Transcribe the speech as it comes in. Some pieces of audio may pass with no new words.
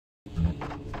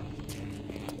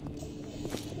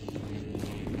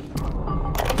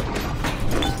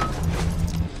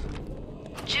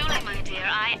Julie, my dear,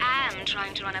 I am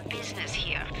trying to run a business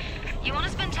here. You want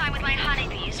to spend time with my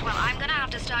honeybees? Well, I'm gonna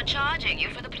have to start charging you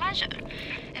for the pleasure.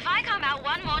 If I come out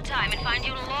one more time and find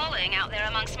you lolling out there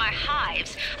amongst my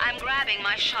hives, I'm grabbing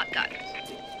my shotgun.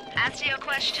 As to your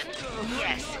question,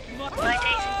 yes, my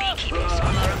days in beekeeping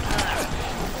school are a blur.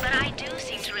 But I do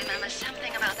seem to remember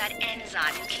something about that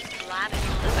enzyme you keep blabbing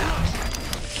on about.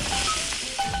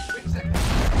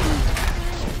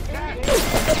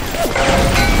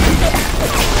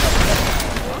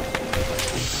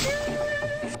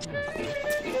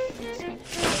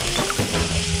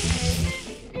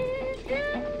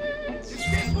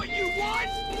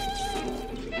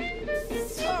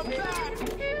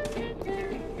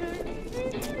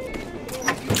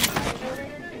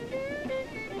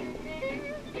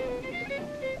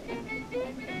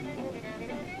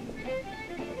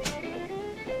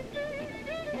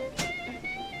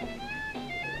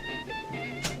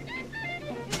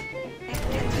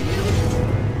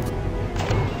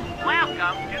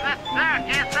 Welcome to the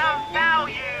circus of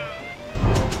value!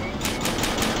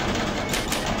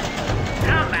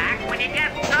 Come back when you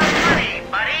get some money,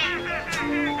 buddy!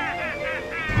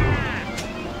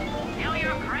 Feel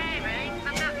your cravings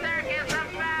at the circus of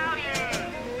value!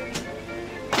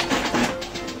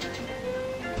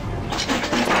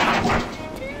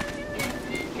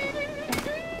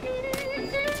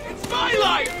 It's my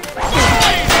life!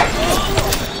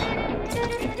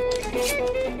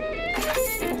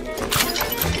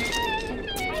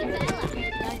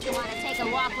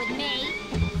 Walk with me.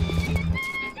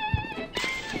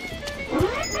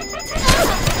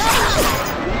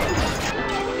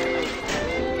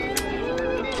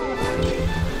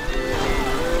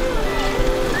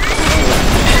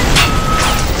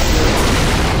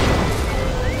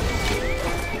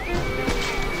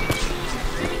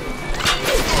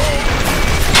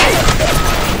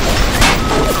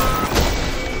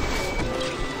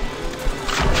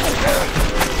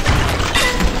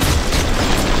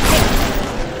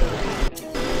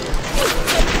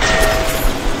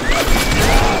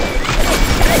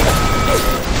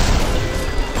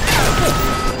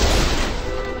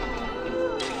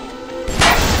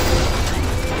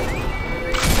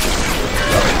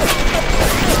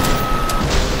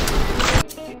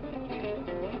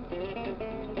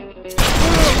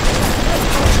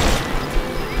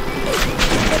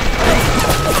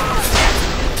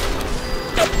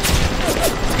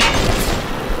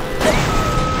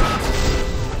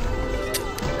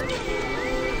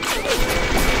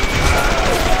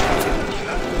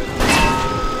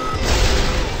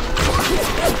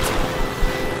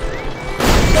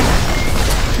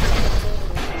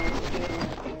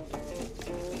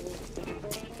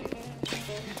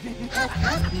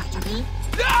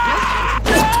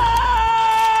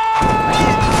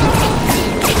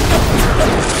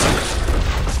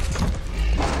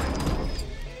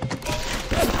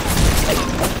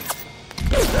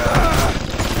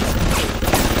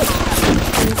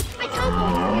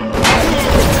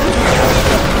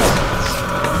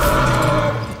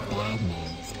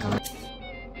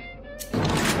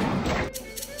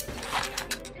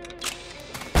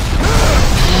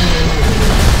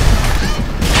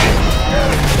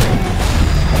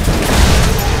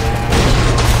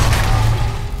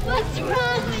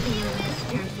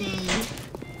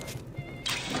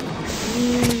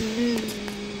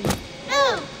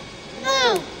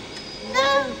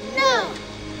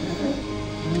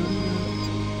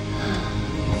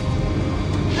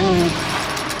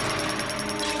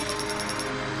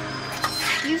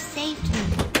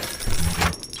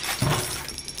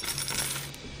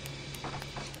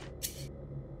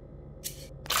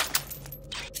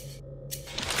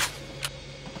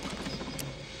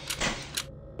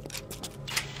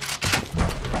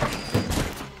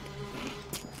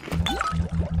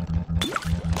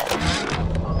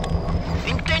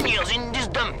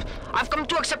 I've come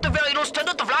to accept a very low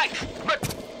standard of life.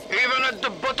 But even at the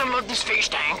bottom of this fish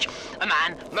tank, a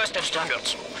man must have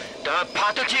standards. The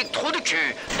pathetic trou de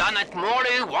cul down at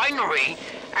Morley Winery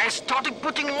has started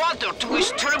putting water to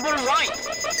his terrible wine.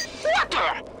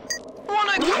 Water! When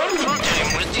I confront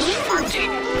him with this fancy,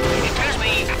 he tells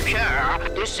me, Pierre,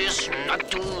 this is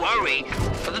not to worry.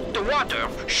 The water,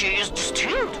 she is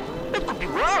distilled. It could be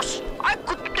worse. I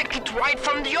could take it right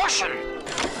from the ocean.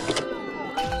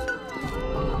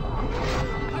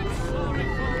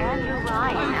 Andrew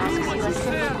Ryan asks you a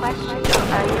simple question.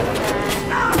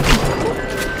 Are you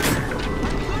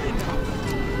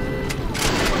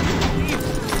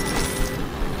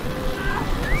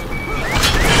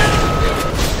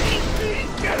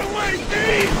Get away!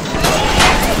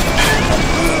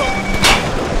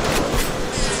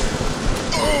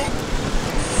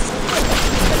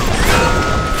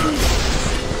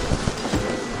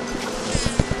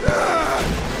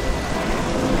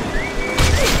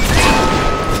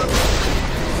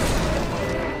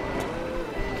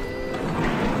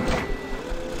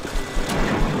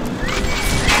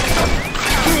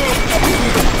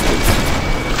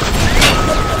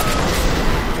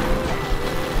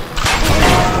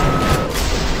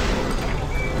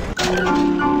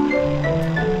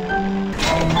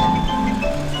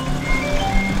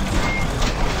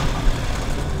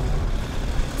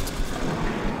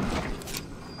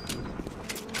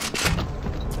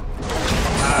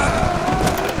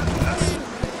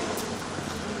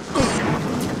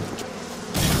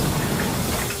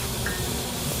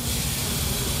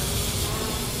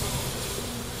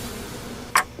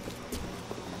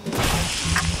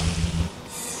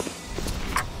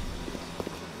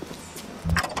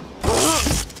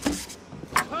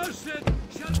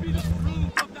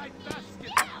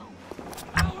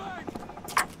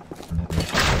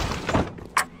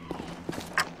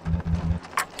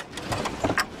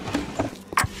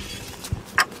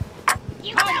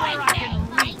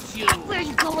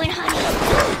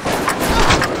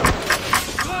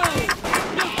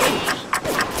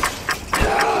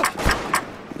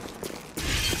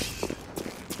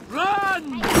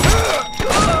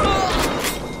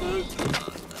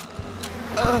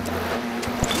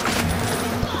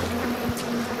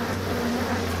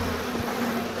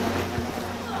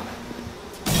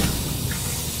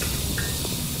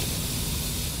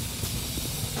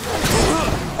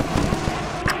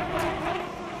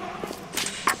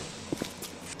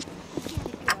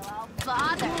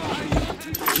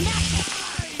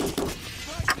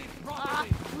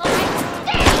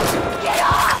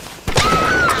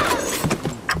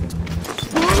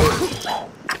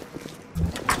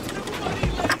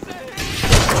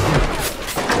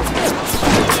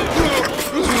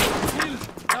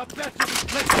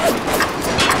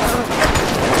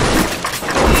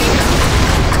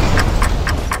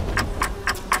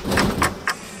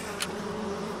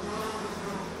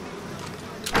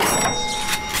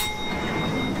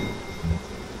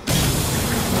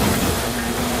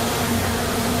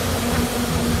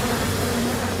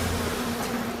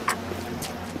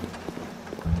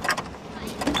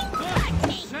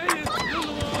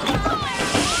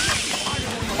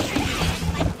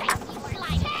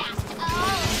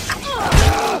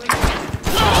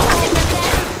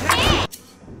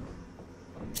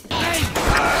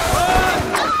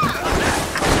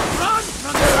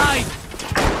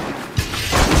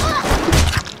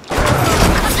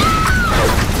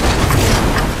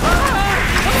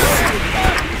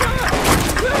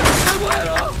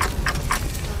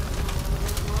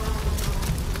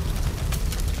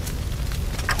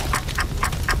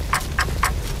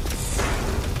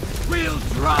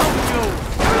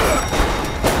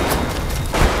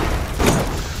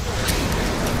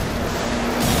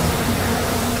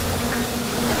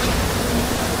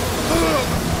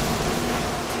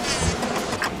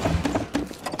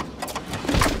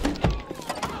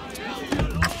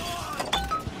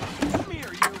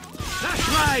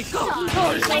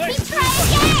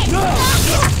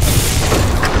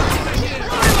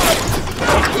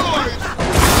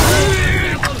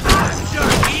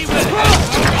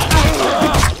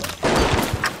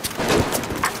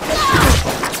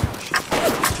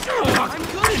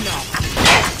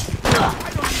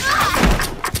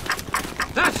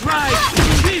 That's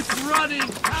right! Keep running,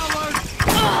 cowards!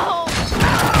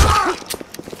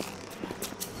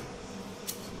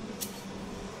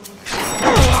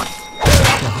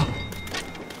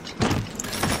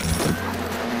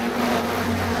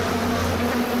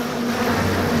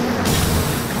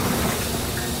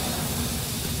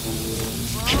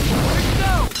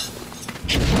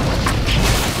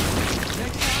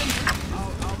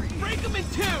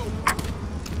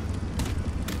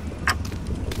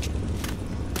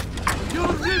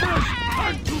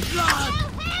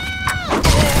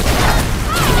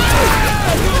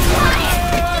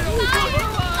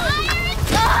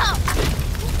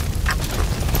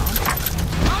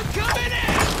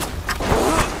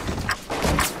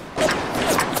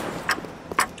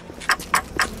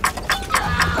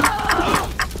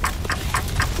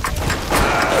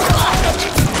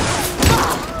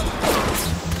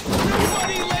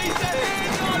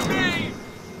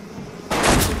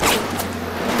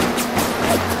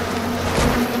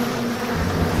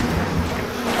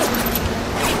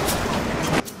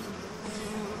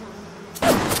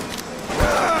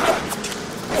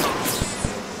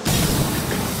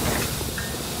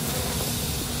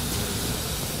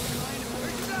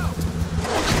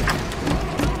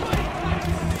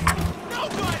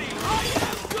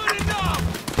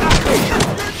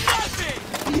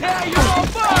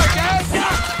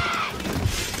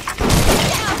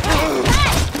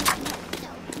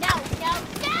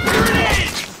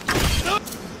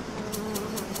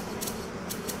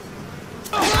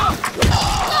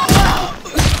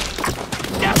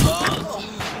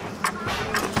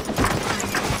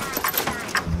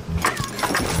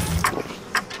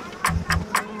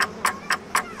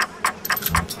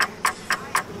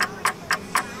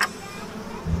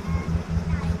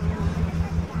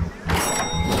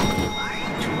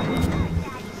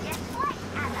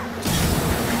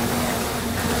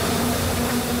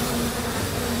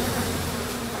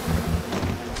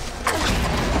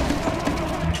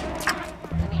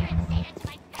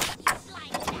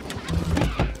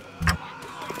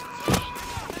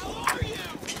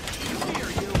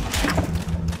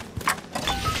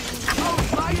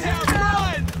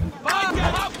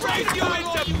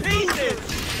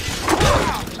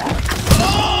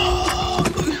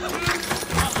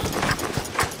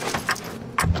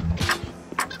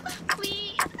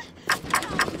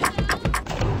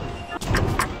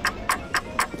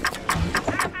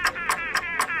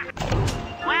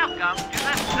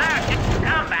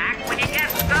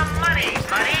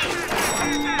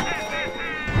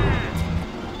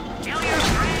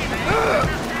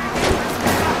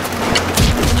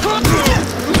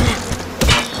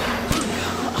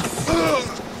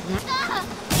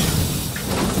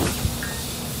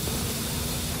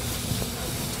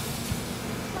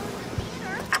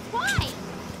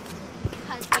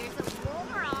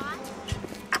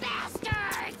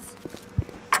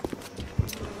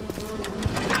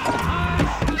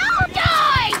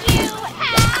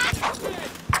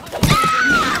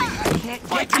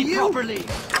 properly.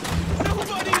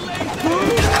 Nobody lays their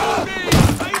hands on me!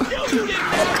 I knew you didn't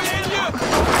have it in you!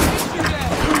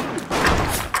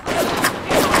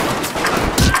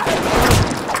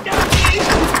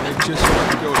 I just want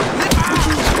to go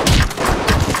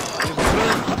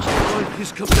there.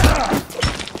 He's come down.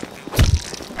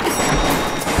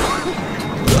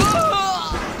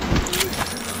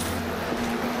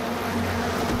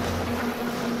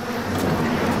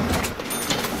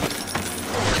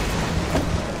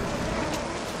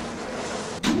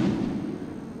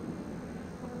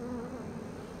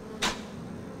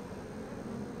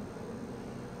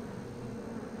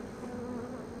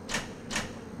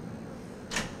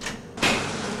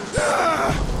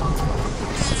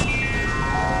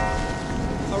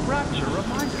 Rapture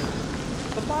reminder.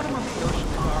 The bottom of the ocean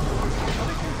is our home.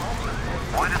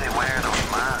 Why do they wear those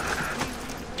masks?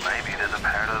 Maybe there's a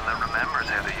part of them that remembers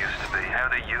how they used to be, how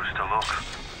they used to look.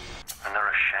 And they're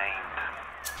ashamed.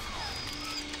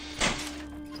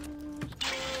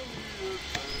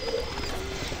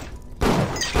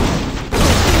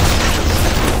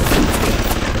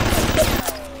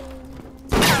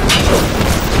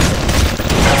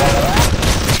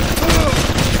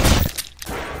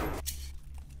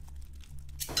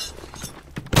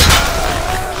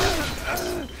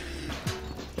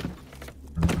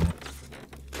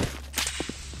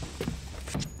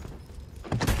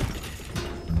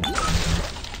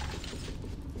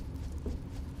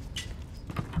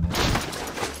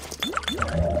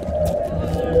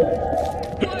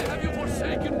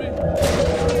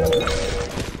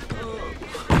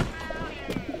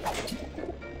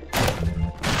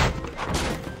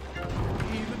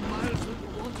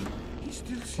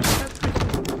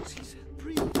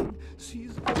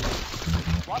 She's...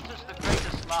 What is the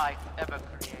greatest lie ever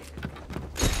created?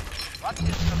 What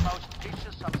is the most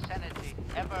vicious obscenity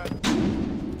ever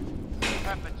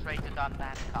perpetrated on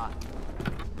mankind?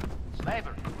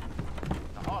 Slavery,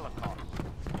 the Holocaust,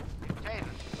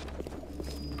 dictatorship.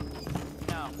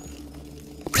 No.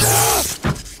 The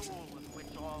tool with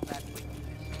which all that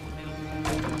wickedness is built.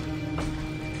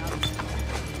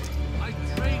 I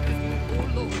traded you, oh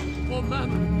Lord, for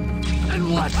mammon. And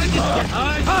what? I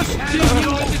trust in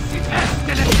your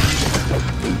destiny.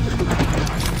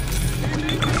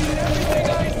 Everything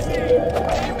I see,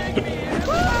 they make me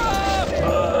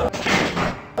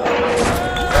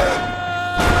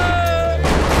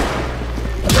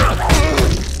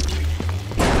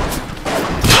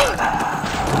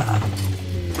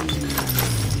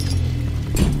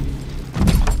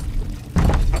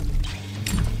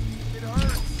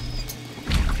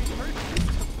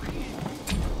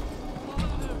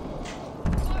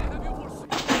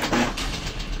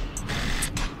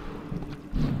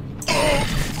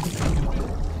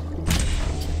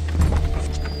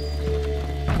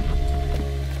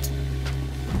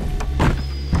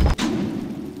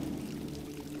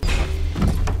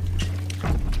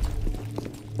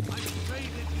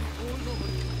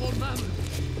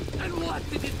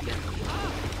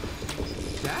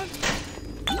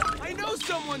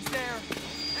someone's there,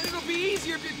 and it'll be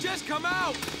easier if you just come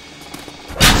out.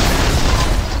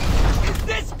 Is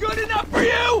this good enough for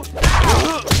you?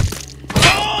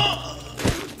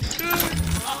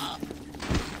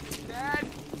 Dad,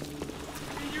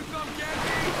 can you come get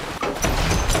me?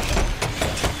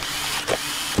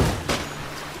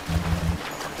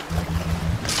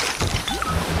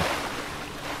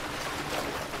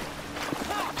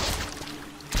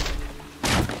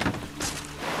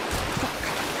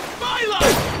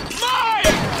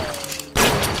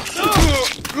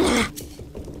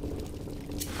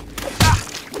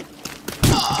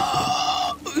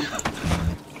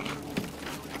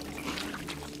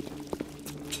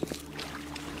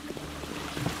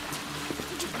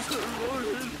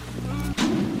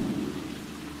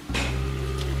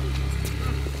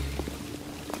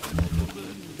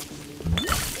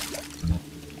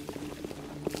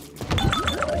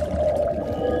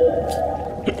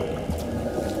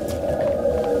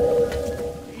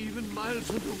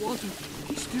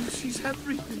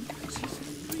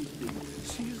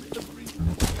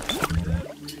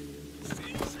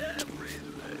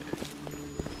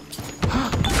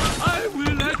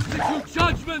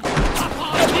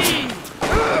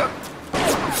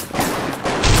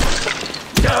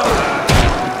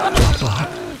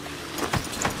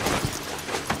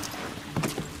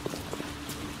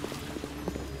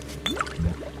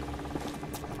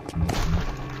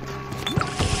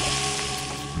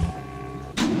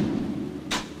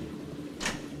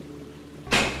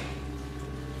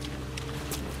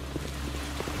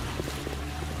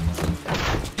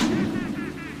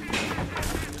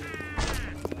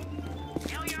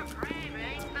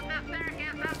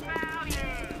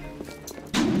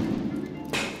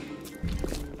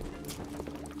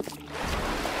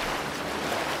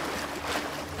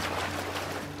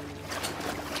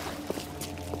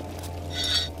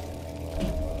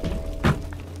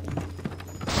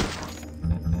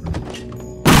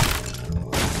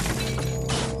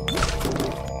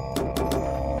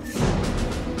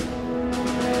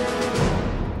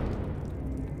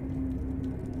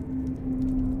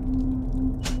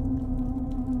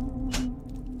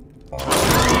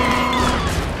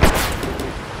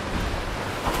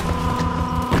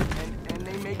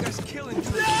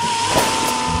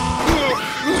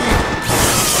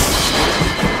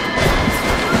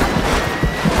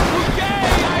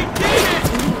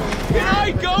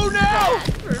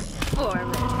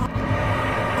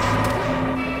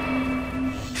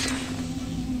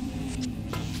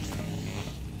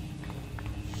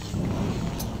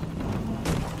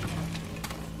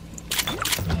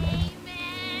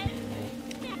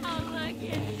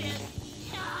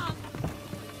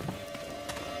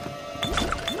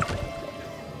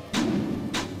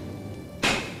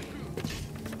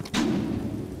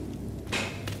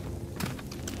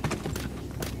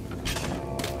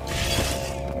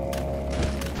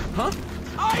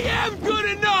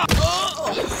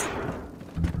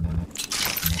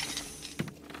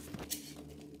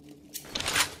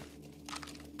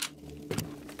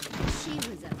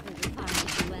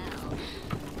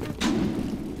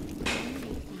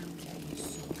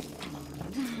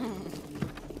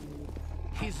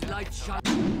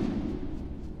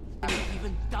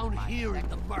 Even down here in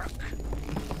the murk.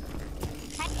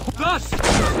 Thus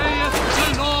saith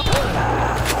the Lord.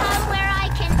 Come where I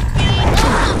can see.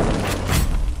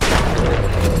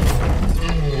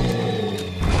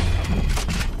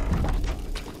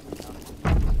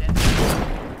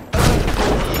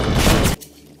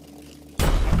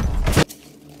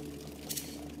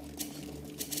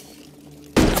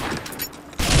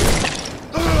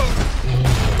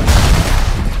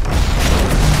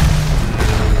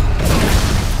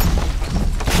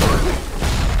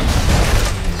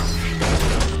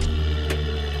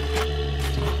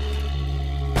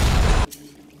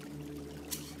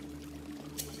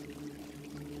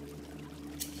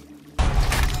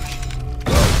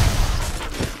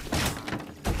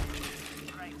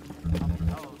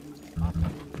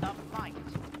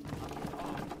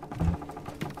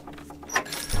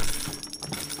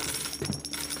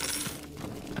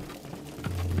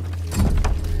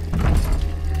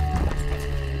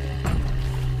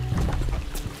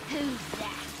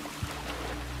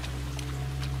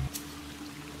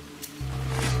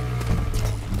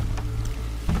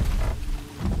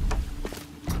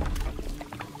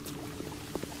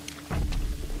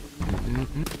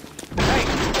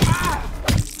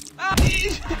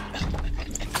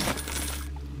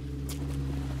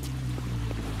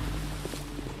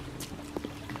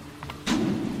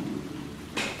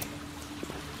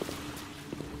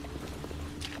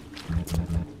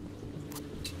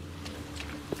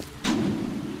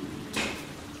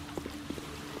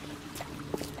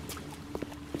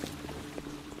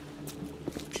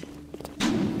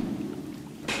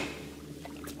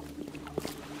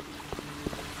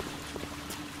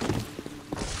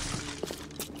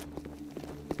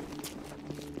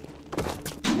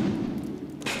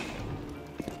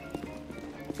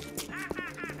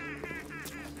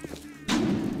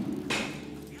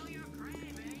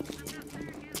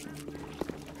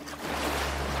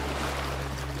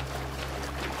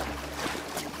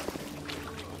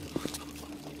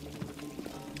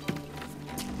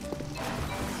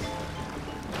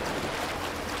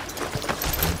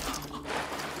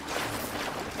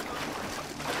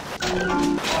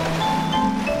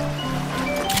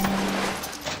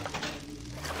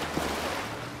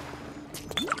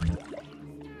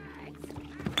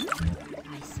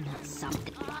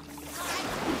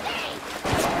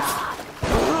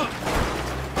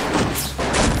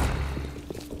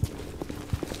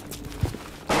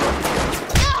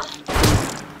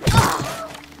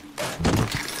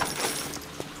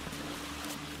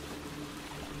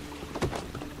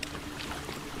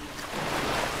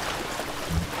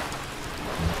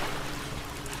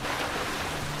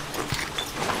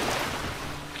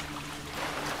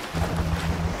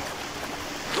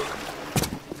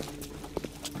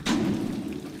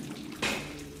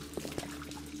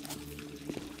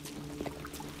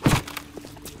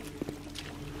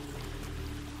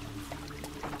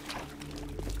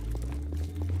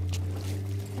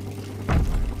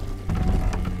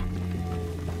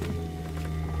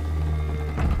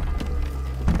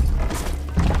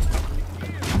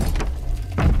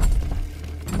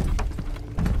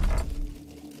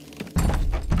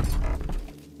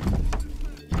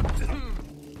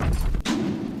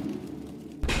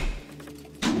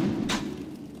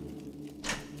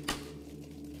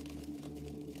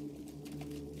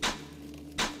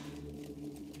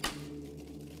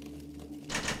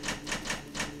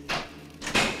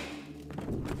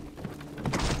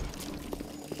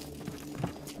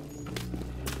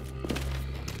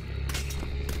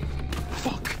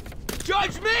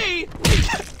 Judge me!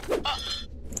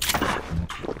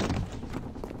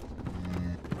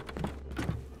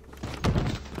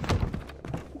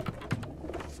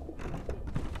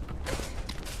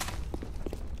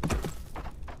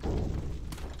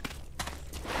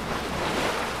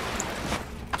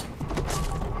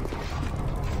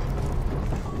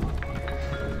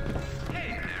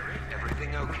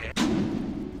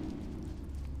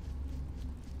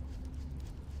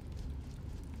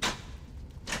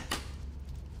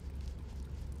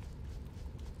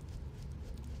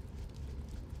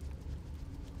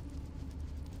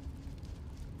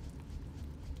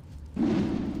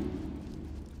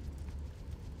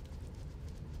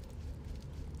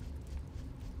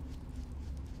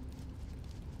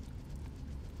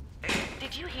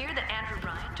 Did you hear that Andrew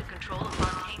Ryan took control of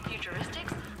Fontaine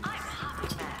Futuristics? I'm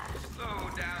hopping mad. Slow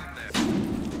down there.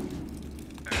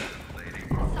 Lady.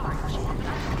 Sorry, Chad, but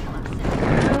I feel upset.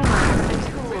 Rumors the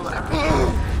tool of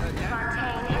Fontaine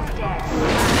is dead.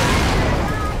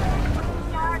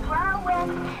 Start growing,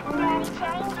 many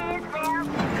changes will be growing.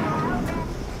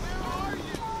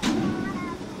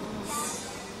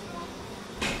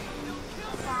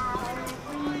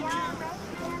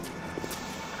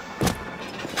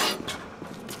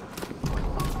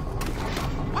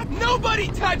 Nobody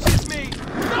touches me!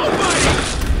 Nobody!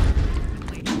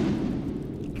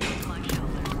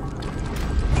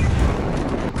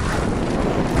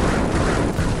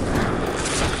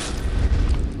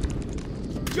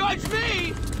 Judge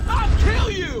me! I'll kill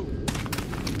you!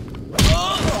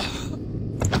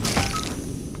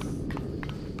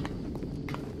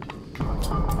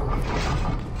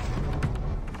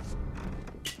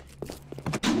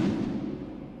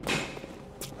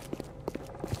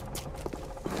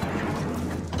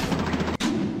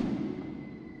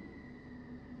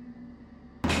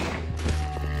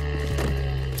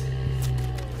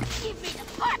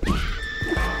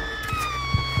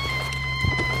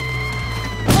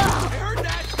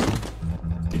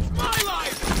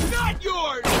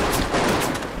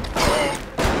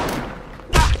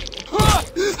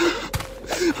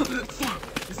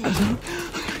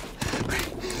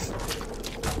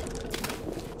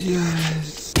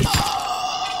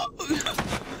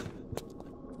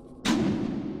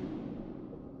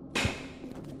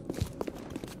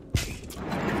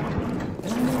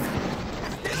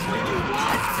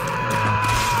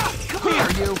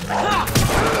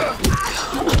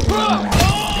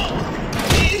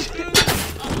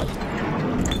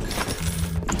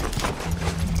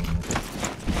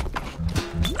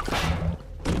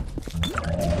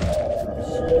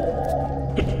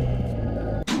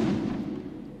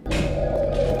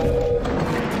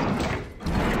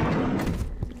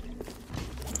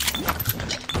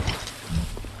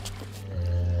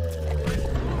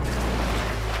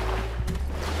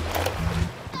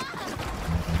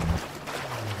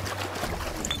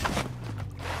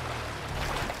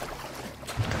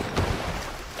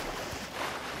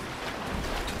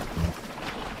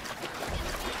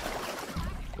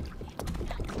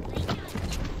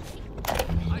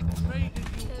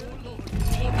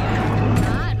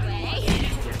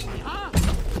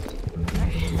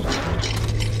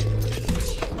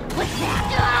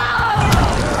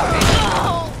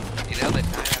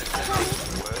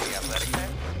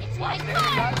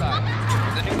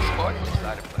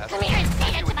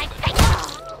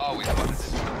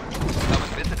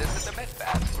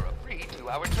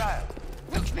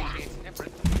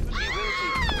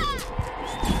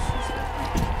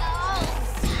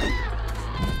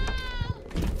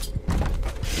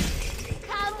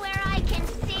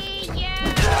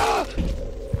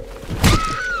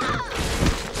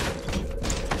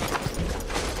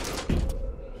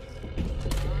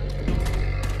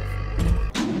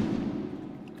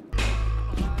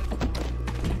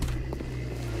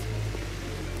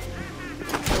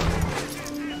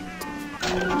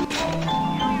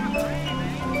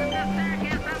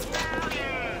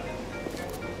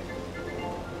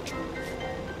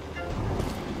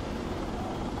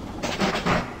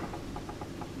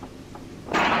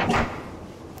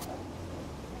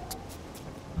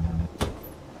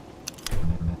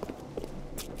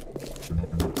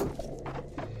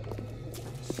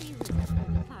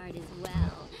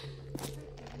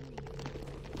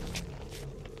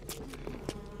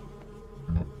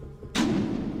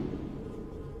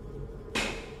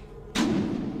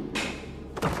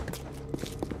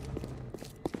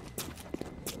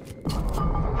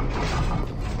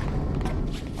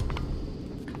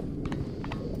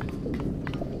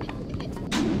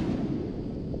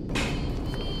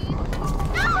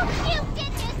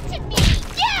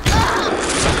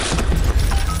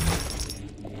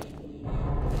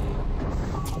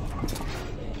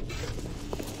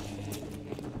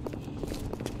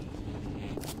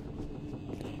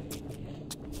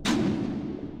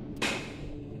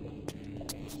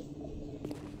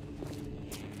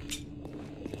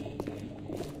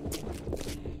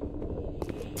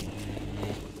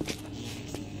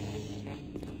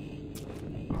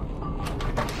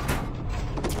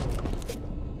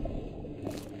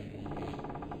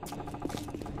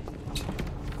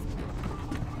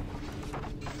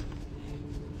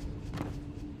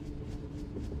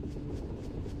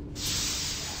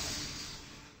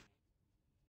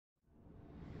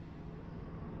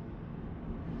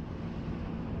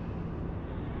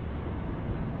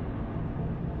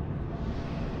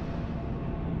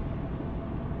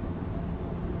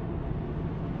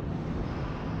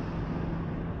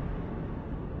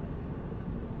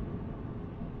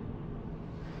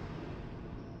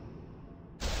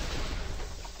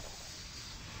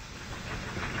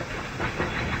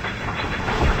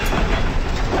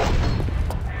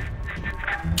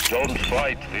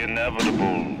 fight the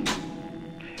inevitable.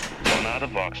 Run out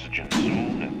of oxygen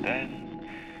soon, and then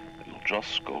you'll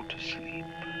just go to sleep.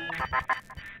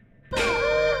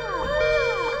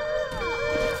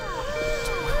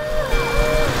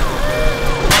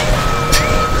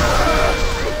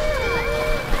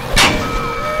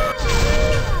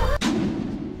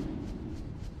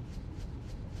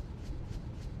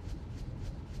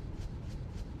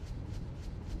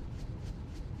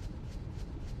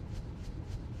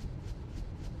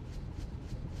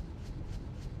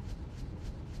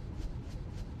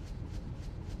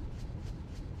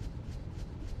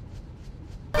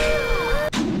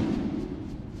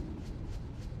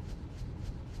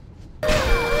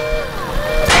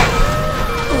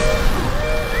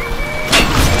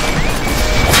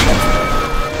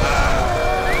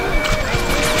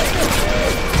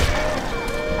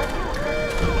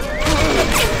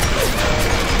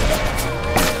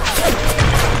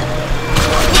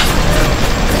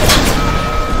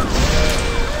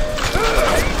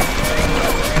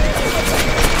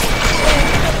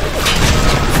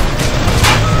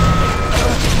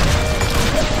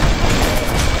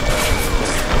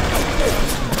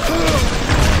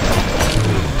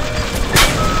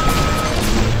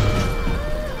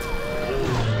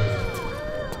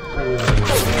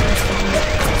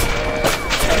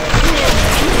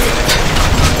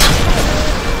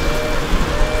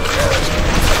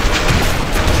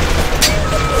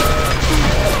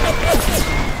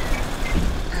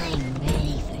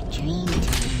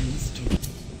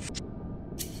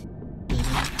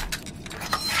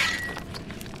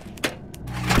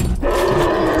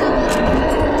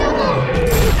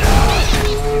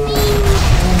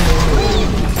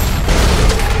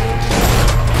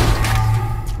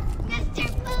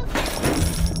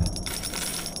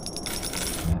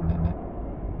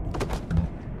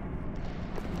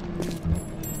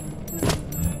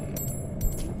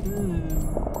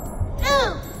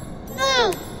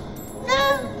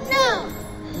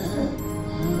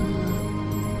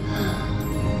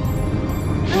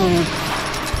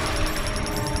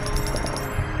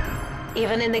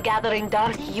 Even in the gathering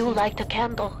dark, you light a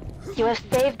candle. You have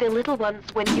saved the little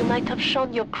ones when you might have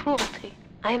shown your cruelty.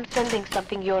 I am sending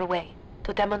something your way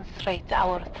to demonstrate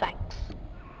our thanks.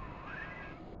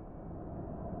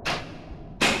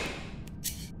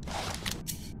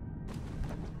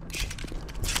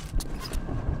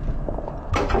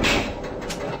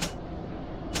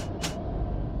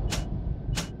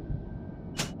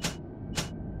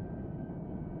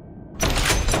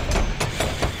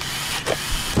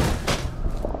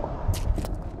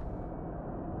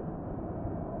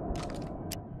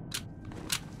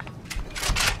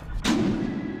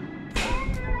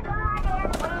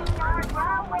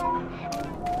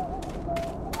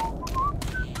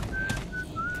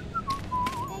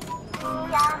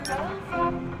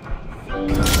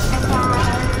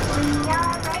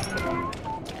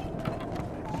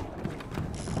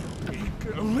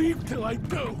 Leave till I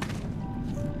go.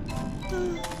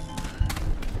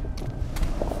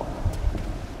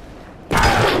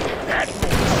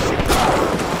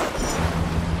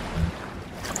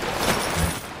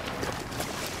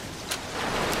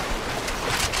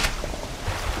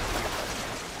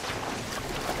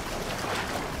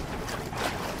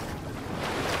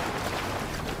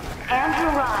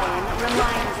 Andrew Ryan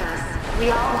reminds us we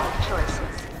all make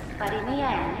choices, but in the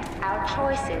end, our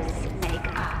choices make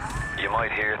us. You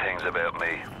might hear things about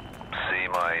me, see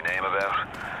my name about,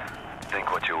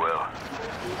 think what you will.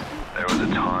 There was a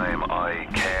time I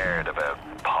cared about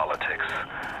politics,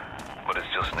 but it's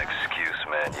just an excuse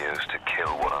men use to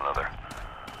kill one another.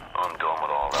 I'm done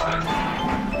with all that.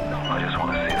 I just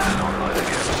want to see the sunlight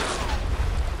again.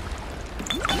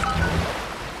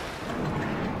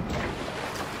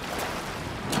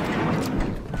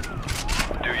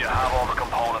 Do you have all the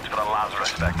components for the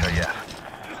Lazarus Vector yet?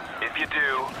 If you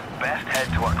do, best head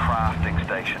to a crafting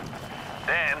station.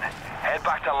 Then, head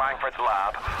back to Langford's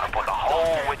lab and put the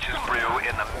whole witch's brew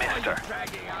in the mister.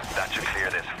 That should clear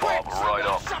this fog right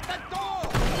up.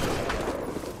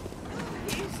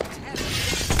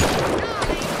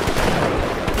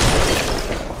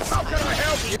 How can I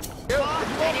help you?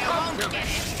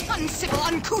 Uncivil,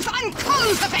 uncouth,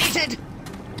 uncultivated!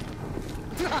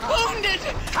 Wounded!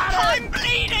 I'm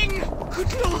bleeding!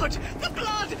 Good Lord! The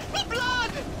blood! The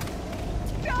blood!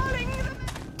 Darling!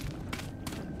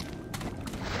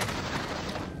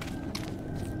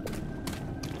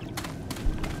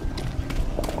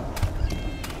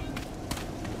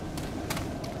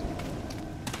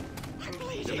 I'm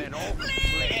bleeding! The men all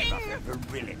complain of their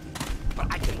virility, but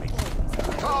I can make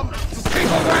them come to keep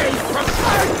away from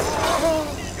sight!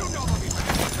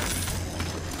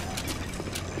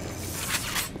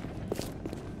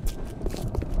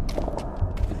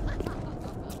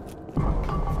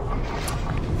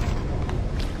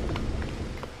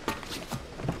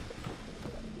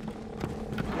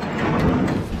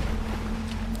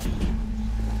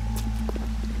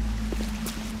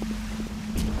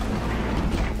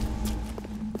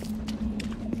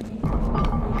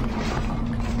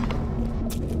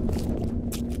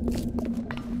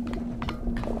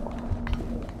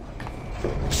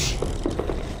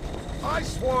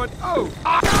 God! Oh!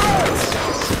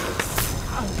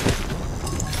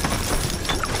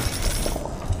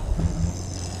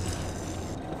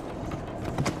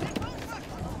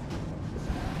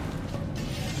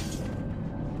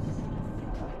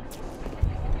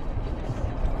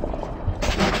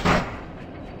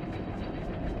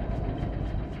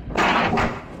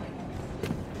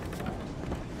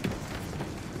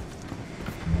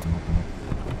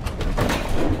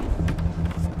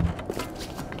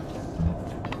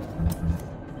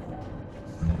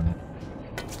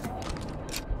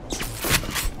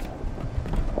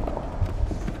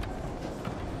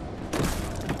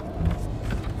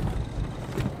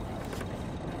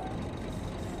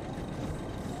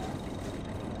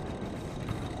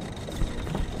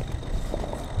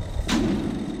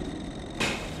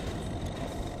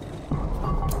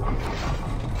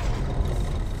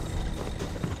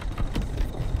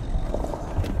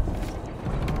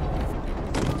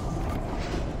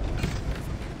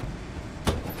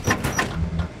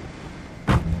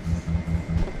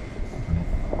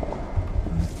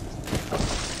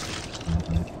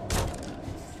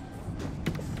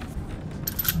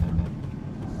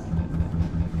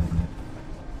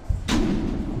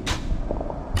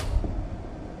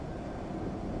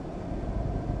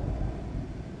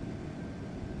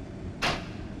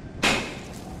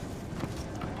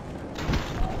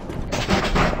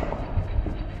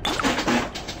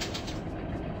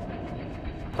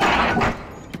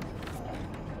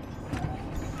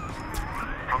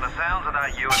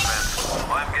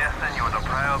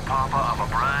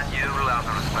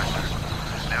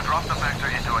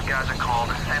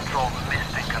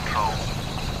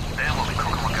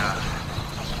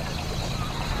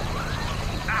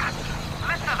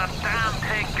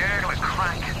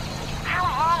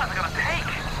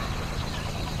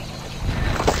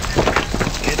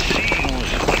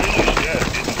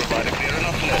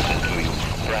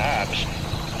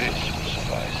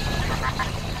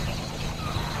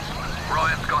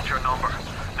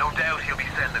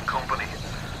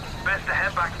 Best to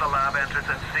head back to the lab entrance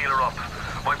and seal her up.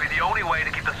 Might be the only way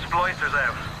to keep the splicers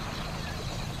out.